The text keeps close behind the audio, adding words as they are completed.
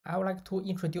I would like to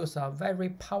introduce a very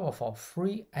powerful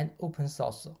free and open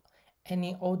source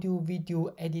any audio video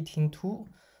editing tool,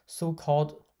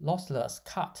 so-called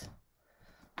lossless-cut.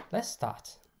 Let's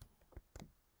start.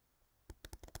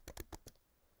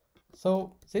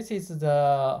 So this is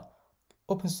the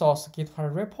open source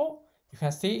GitHub repo. You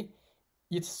can see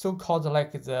it's so-called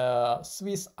like the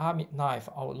Swiss Army knife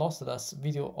or lossless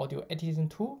video audio editing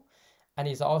tool, and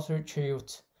it's also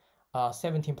achieved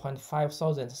 17.5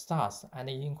 thousand stars and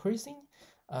increasing.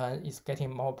 It's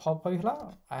getting more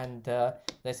popular, and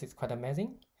this is quite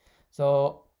amazing.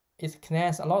 So it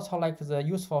contains a lot of like the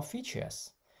useful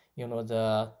features,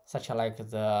 such like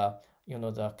the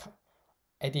the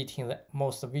editing the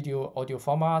most video audio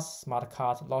formats, smart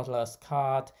cut, lossless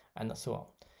cut, and so on.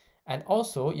 And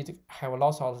also it have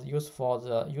lots of use for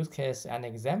the use case and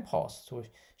examples to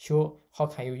show how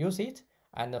can you use it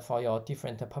and for your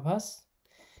different purpose.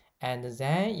 And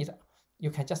then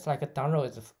you can just like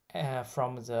download it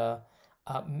from the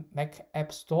Mac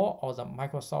App Store or the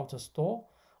Microsoft Store,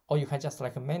 or you can just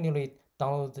like manually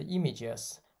download the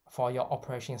images for your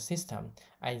operation system.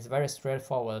 And it's very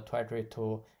straightforward to actually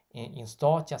to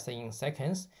install. Just in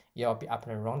seconds you'll be up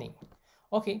and running.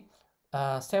 Okay,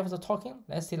 save the talking.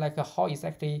 Let's see like how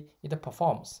exactly it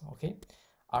performs. Okay,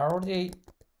 I already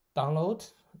download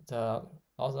the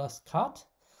lossless-cut.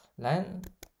 Then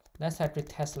let's actually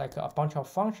test like a bunch of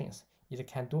functions it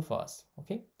can do for us.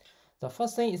 Okay, the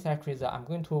first thing is actually that I'm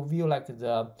going to view like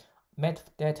the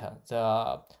metadata,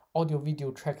 the audio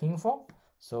video track info.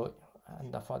 So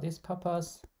and for this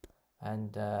purpose,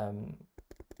 and I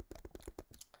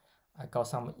got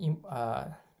some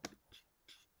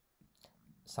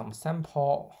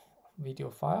sample video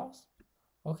files.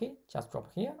 Okay, just drop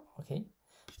here. Okay,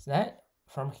 so then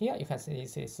from here you can see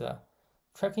this is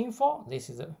track info. This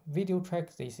is a video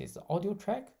track. This is audio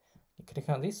track. You click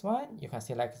on this one, you can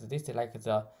see like this is like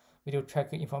the video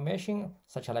track information,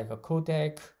 such like a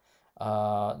codec,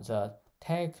 the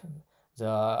tag,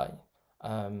 the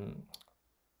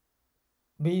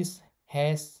width,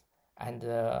 height, and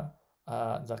the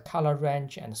color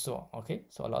range, and so on. Okay,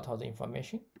 so a lot of the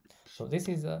information. So this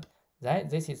is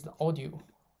this is the audio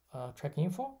track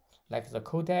info, like the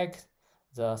codec,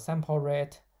 the sample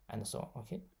rate, and so on.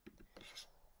 Okay,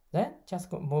 then just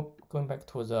going back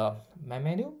to the main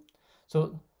menu.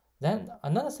 So then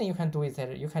another thing you can do is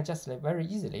that you can just very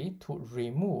easily to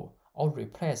remove or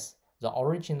replace the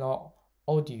original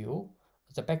audio,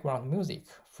 the background music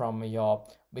from your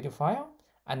video file,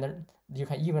 and then you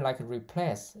can even like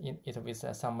replace it with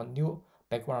some new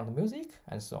background music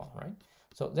and so on, right?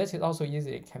 So this is also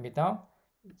easily can be done.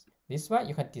 This way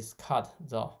you can discard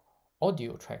the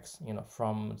audio tracks,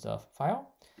 from the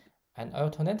file, and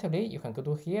alternatively you can go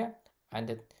to here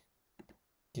and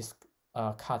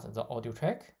cut the audio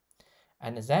track,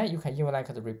 and then you can even like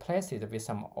replace it with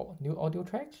some new audio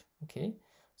track. Okay,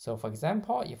 so for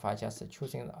example, if I just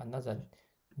choosing another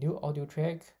new audio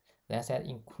track, then say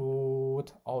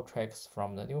include all tracks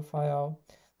from the new file,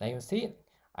 then you see,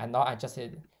 and now I just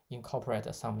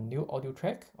incorporate some new audio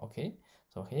track. Okay,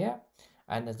 so here,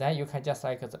 and then you can just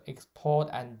like export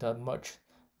and merge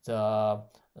the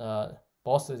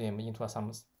both of them into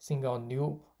some single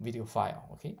new video file.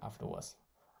 Okay, afterwards,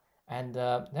 and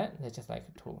then they just like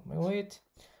to move it,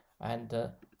 and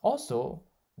also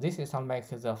this is some like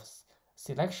the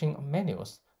selection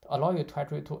menus to allow you to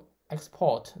actually to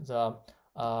export the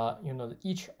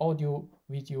each audio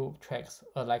video tracks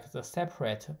like the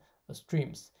separate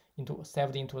streams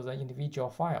saved into the individual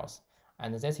files,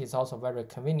 and this is also very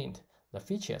convenient, the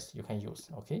features you can use,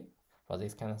 okay, for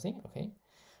this kind of thing. Okay,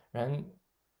 and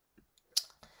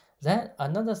then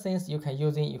another things you can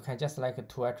you can just like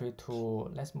to actually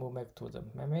to let's move back to the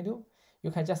main menu.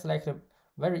 You can just like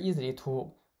very easily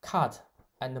to cut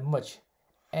and merge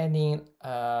any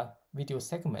video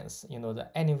segments, the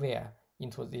anywhere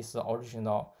into this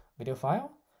original video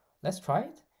file. Let's try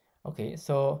it. Okay,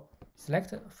 so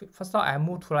select first of all I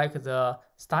move to like the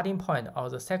starting point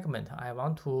of the segment I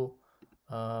want to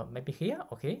maybe here.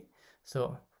 Okay,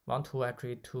 so want to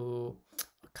actually to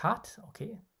cut.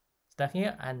 Okay, start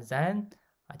here, and then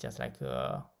I just like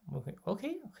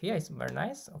okay, here is very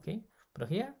nice. Okay, put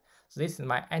here. So this is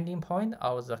my ending point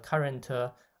of the current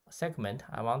segment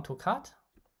I want to cut.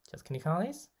 Just click on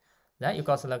this. Then you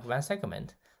got like one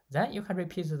segment. Then you can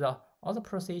repeat the all the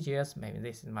procedures. Maybe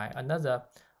this is my another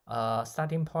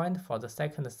starting point for the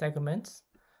second segment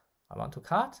I want to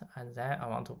cut, and then I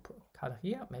want to cut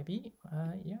here. Maybe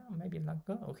yeah, maybe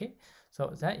longer. Okay,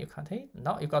 so then you cut it.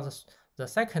 Now you got the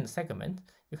second segment.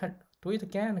 You can do it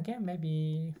again,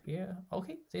 maybe here.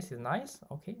 Okay, this is nice.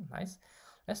 Okay, nice.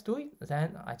 Let's do it.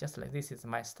 Then I just like this is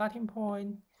my starting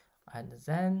point. and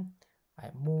then I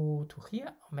move to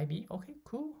here, maybe. Okay,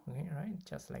 cool. Okay, right,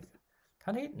 just like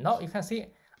cut it. Now you can see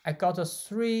I got the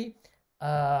 3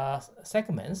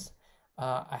 segments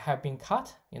I have been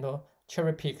cut,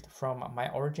 cherry picked from my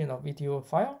original video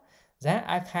file. Then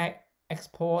I can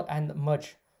export and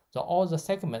merge all the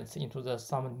segments into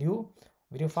some new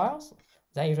video files.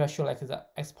 Then you can show like the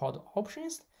export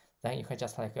options. Then you can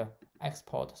just like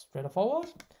export straightforward.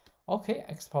 Okay,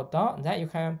 export done. Then you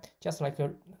can just like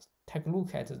take a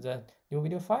look at the new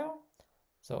video file.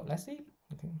 So let's see.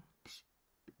 Okay.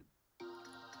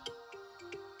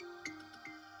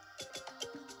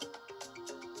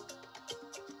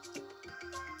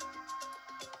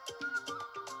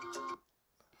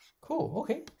 Cool.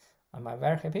 Okay, I'm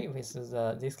very happy with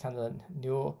this kind of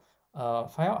new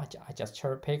file. I just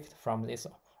cherry picked from this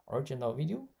original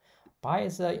video. By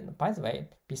the way,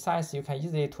 besides you can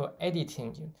easily to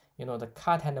editing, the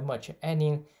cut and merge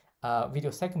any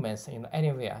video segments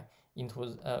anywhere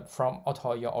into from out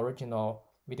of your original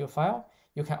video file.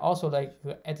 You can also like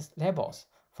add labels.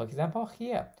 For example,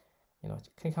 here,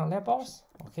 click on labels.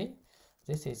 Okay,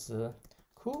 this is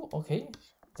cool. Okay,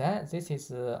 then this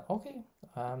is okay.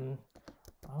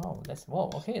 Oh, that's whoa.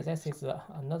 Okay, this is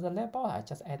another label. I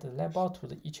just add the label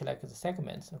to each like the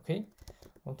segments. Okay,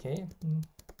 okay.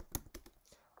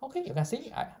 Okay, you can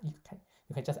see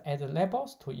you can just add the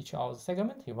labels to each of the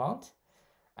segment you want,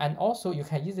 and also you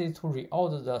can easily to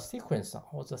reorder the sequence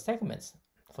of the segments.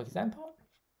 For example,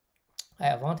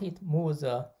 I want it move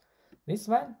this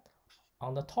one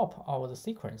on the top of the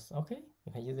sequence. Okay,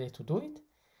 you can easily to do it,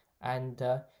 and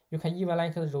you can even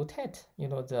like rotate,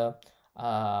 the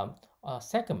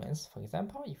segments. For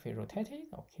example, if you rotate it,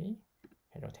 okay, you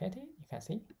can rotate it. You can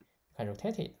see you can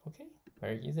rotate it. Okay,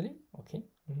 very easily. Okay.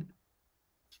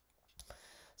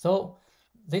 So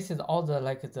this is all the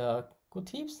the good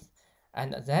tips.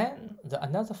 And then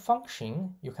another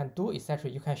function you can do is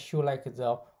actually you can show like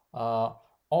the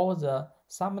all the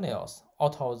thumbnails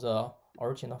out of the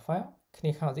original file.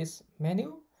 Click on this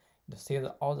menu to see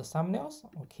all the thumbnails.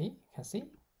 Okay, you can see.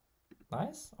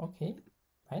 Nice. Okay.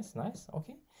 Nice.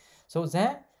 Okay. So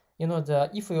then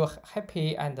if you're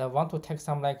happy and want to take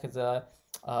some like the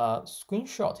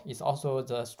screenshot, is also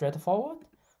the straightforward.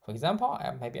 For example,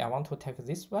 maybe I want to take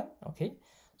this one. Okay,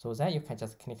 so then you can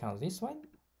just click on this one.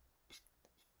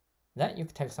 Then you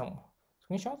can take some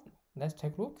screenshot. Let's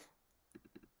take a look.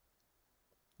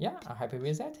 Yeah, I'm happy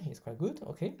with that. It's quite good.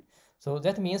 Okay, so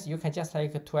that means you can just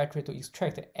like to actually to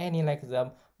extract any like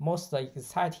the most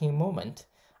exciting moment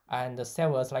and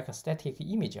save as like a static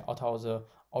image out of the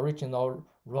original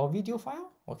raw video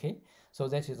file. Okay, so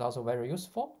that is also very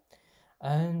useful.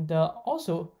 And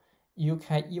also you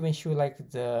can even show like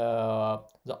the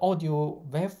audio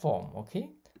waveform. Okay,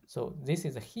 so this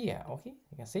is here. Okay,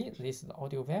 you can see this is the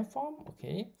audio waveform.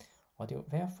 Okay, audio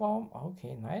waveform.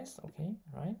 Okay, nice. Okay,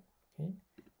 right.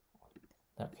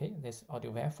 Okay, this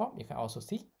audio waveform you can also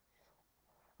see.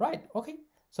 Right. Okay,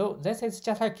 so this is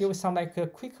just like give some like a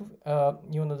quick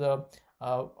the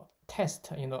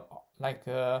test, like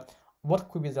what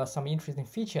could be some interesting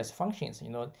features, functions,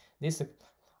 this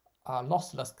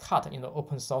lossless cut,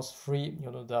 open source free,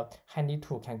 the handy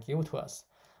tool can give to us.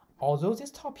 Although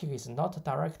this topic is not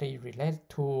directly related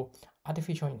to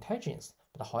artificial intelligence,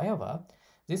 but however,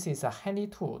 this is a handy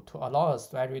tool to allow us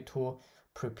to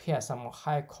prepare some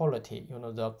high quality,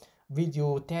 the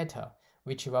video data,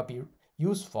 which will be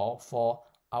useful for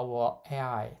our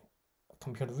AI,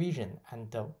 computer vision, and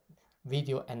the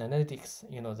video analytics,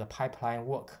 the pipeline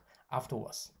work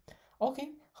afterwards.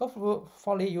 Okay,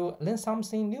 hopefully you learn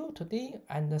something new today,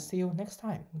 and see you next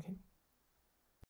time. Okay.